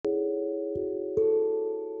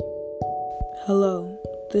Hello,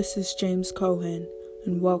 this is James Cohen,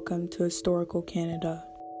 and welcome to Historical Canada.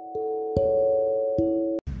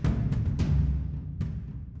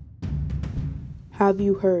 Have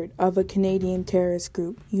you heard of a Canadian terrorist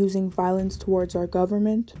group using violence towards our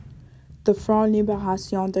government? The Front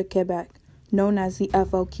Libération de Québec, known as the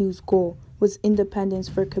FLQ's goal, was independence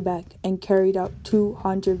for Quebec and carried out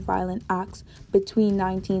 200 violent acts between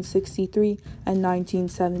 1963 and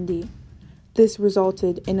 1970. This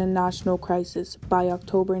resulted in a national crisis by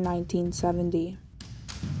October 1970.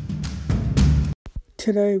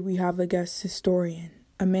 Today we have a guest historian,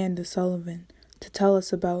 Amanda Sullivan, to tell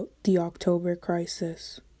us about the October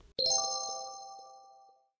crisis.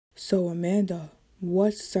 So Amanda,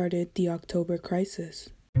 what started the October crisis?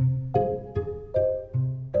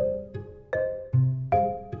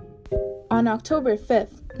 On October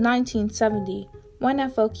 5th, 1970, one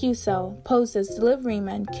FLQ cell posed as delivery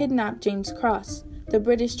men kidnapped James Cross, the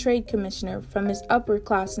British Trade Commissioner, from his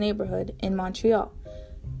upper-class neighborhood in Montreal.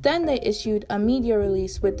 Then they issued a media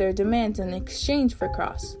release with their demands in exchange for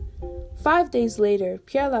Cross. 5 days later,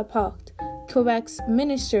 Pierre Laporte, Quebec's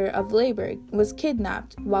Minister of Labour, was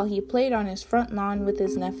kidnapped while he played on his front lawn with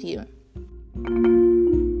his nephew.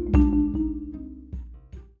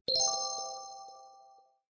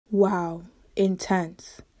 Wow,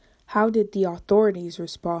 intense. How did the authorities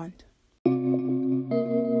respond?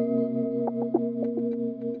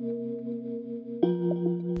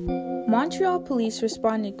 Montreal police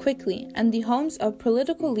responded quickly, and the homes of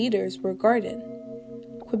political leaders were guarded.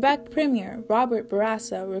 Quebec Premier Robert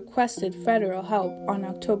Bourassa requested federal help on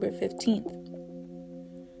October 15th.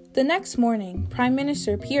 The next morning, Prime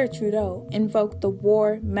Minister Pierre Trudeau invoked the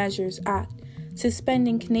War Measures Act,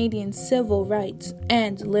 suspending Canadian civil rights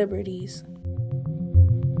and liberties.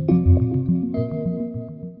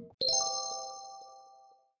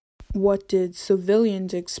 What did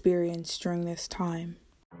civilians experience during this time?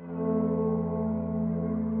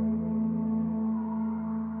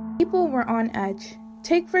 People were on edge.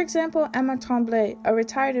 Take, for example, Emma Tremblay, a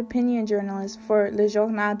retired opinion journalist for Le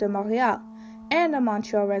Journal de Montréal, and a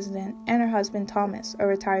Montreal resident, and her husband Thomas, a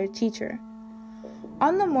retired teacher.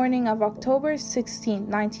 On the morning of October 16,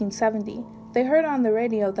 1970, they heard on the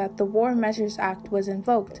radio that the War Measures Act was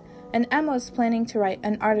invoked, and Emma was planning to write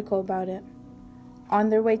an article about it. On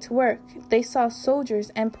their way to work, they saw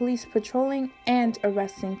soldiers and police patrolling and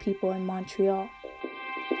arresting people in Montreal.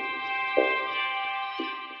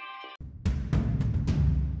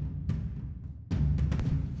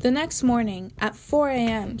 The next morning, at 4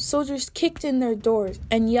 a.m., soldiers kicked in their doors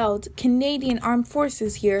and yelled, "Canadian Armed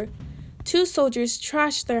Forces here!" 2 soldiers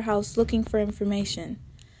trashed their house looking for information.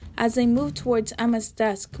 As they moved towards Emma's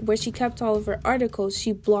desk, where she kept all of her articles,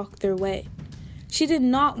 she blocked their way. She did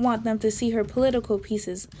not want them to see her political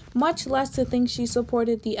pieces, much less to think she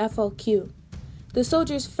supported the FLQ. The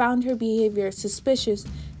soldiers found her behavior suspicious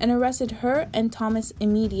and arrested her and Thomas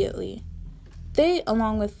immediately. They,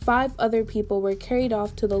 along with 5 other people, were carried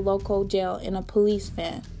off to the local jail in a police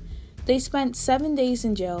van. They spent 7 days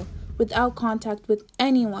in jail without contact with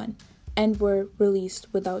anyone and were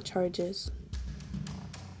released without charges.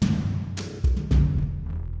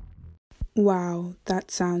 Wow,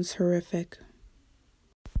 that sounds horrific.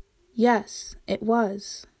 Yes, it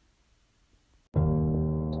was.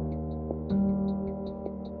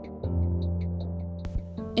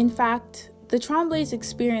 In fact, the Tremblays'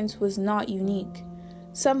 experience was not unique.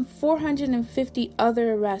 Some 450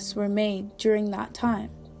 other arrests were made during that time.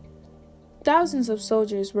 Thousands of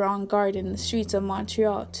soldiers were on guard in the streets of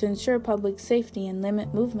Montreal to ensure public safety and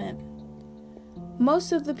limit movement.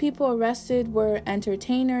 Most of the people arrested were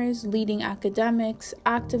entertainers, leading academics,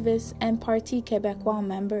 activists, and Parti Québécois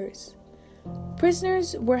members.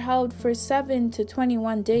 Prisoners were held for 7 to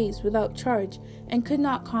 21 days without charge and could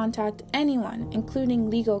not contact anyone,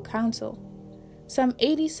 including legal counsel. Some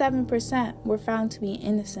 87% were found to be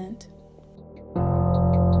innocent.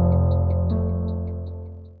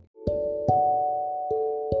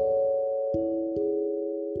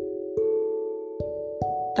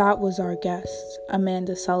 That was our guest,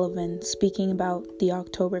 Amanda Sullivan, speaking about the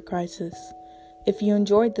October crisis. If you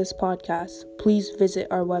enjoyed this podcast, please visit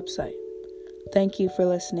our website. Thank you for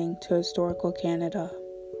listening to Historical Canada.